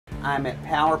I'm at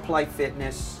Powerplay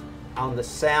Fitness on the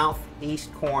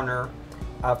southeast corner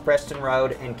of Preston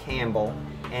Road and Campbell,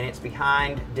 and it's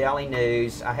behind Daily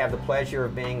News. I have the pleasure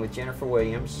of being with Jennifer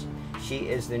Williams. She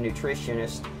is the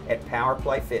nutritionist at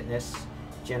Powerplay Fitness.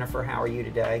 Jennifer, how are you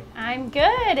today? I'm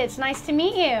good. It's nice to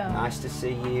meet you. Nice to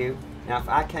see you. Now, if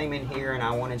I came in here and I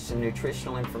wanted some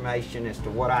nutritional information as to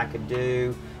what I could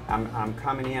do, I'm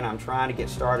coming in, I'm trying to get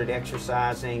started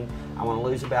exercising. I want to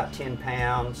lose about 10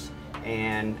 pounds,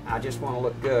 and I just want to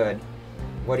look good.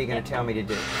 What are you going to tell me to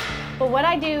do? Well, what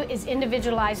I do is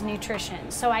individualized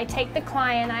nutrition. So I take the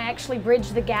client, I actually bridge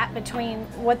the gap between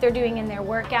what they're doing in their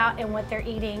workout and what they're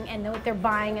eating and what they're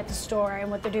buying at the store and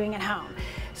what they're doing at home.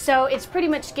 So it's pretty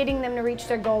much getting them to reach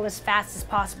their goal as fast as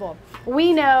possible.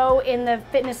 We know in the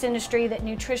fitness industry that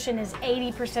nutrition is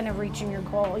 80% of reaching your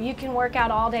goal. You can work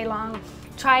out all day long,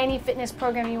 try any fitness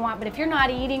program you want, but if you're not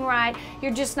eating right,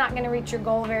 you're just not going to reach your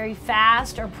goal very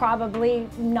fast, or probably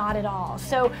not at all.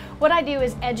 So what I do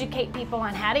is educate people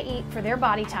on how to eat for their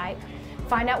body type,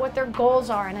 find out what their goals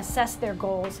are and assess their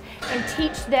goals, and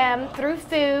teach them through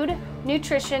food,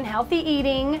 nutrition, healthy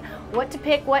eating, what to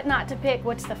pick, what not to pick,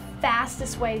 what's the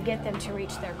fastest way to get them to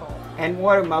reach their goal. And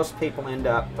what do most people end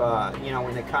up,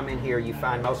 when they come in here, you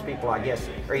find most people, I guess,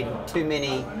 are eating too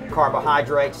many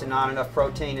carbohydrates and not enough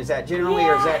protein. Is that generally,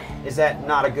 or is that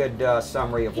not a good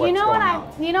summary of what's going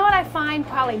on? You know what I find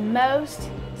probably most,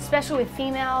 especially with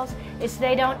females, is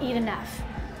they don't eat enough.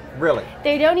 Really?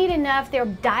 They don't eat enough, they're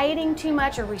dieting too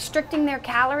much or restricting their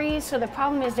calories, so the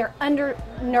problem is they're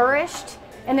undernourished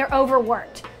and they're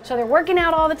overworked. So they're working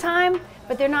out all the time,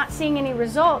 but they're not seeing any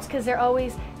results because they're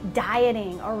always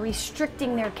dieting or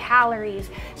restricting their calories.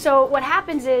 So what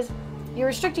happens is you're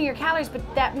restricting your calories, but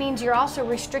that means you're also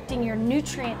restricting your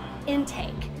nutrient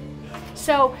intake.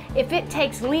 So if it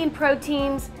takes lean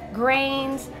proteins,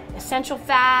 grains, essential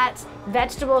fats,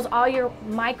 vegetables, all your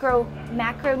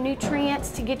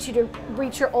macronutrients to get you to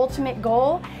reach your ultimate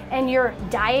goal, and you're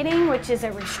dieting, which is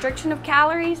a restriction of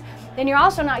calories, then you're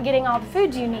also not getting all the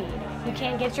foods you need. You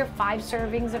can't get your 5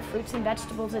 servings of fruits and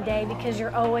vegetables a day because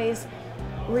you're always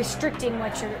restricting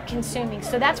what you're consuming.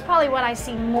 So that's probably what I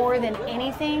see more than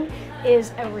anything,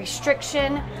 is a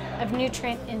restriction of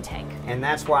nutrient intake. And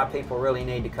that's why people really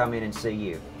need to come in and see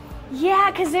you.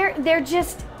 Yeah, because they're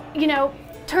just,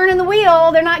 turning the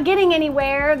wheel. They're not getting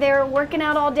anywhere. They're working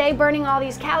out all day, burning all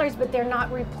these calories, but they're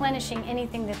not replenishing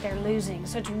anything that they're losing.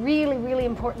 So it's really, really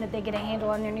important that they get a handle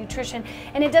on their nutrition.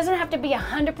 And it doesn't have to be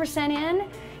 100% in.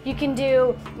 You can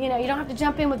do, you don't have to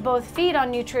jump in with both feet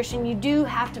on nutrition. You do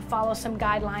have to follow some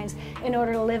guidelines in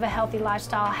order to live a healthy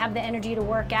lifestyle, have the energy to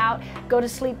work out, go to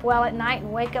sleep well at night,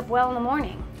 and wake up well in the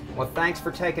morning. Well, thanks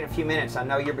for taking a few minutes. I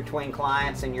know you're between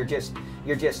clients, and you're just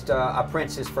a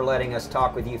princess for letting us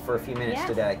talk with you for a few minutes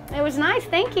today. It was nice.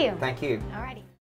 Thank you. Thank you. All righty.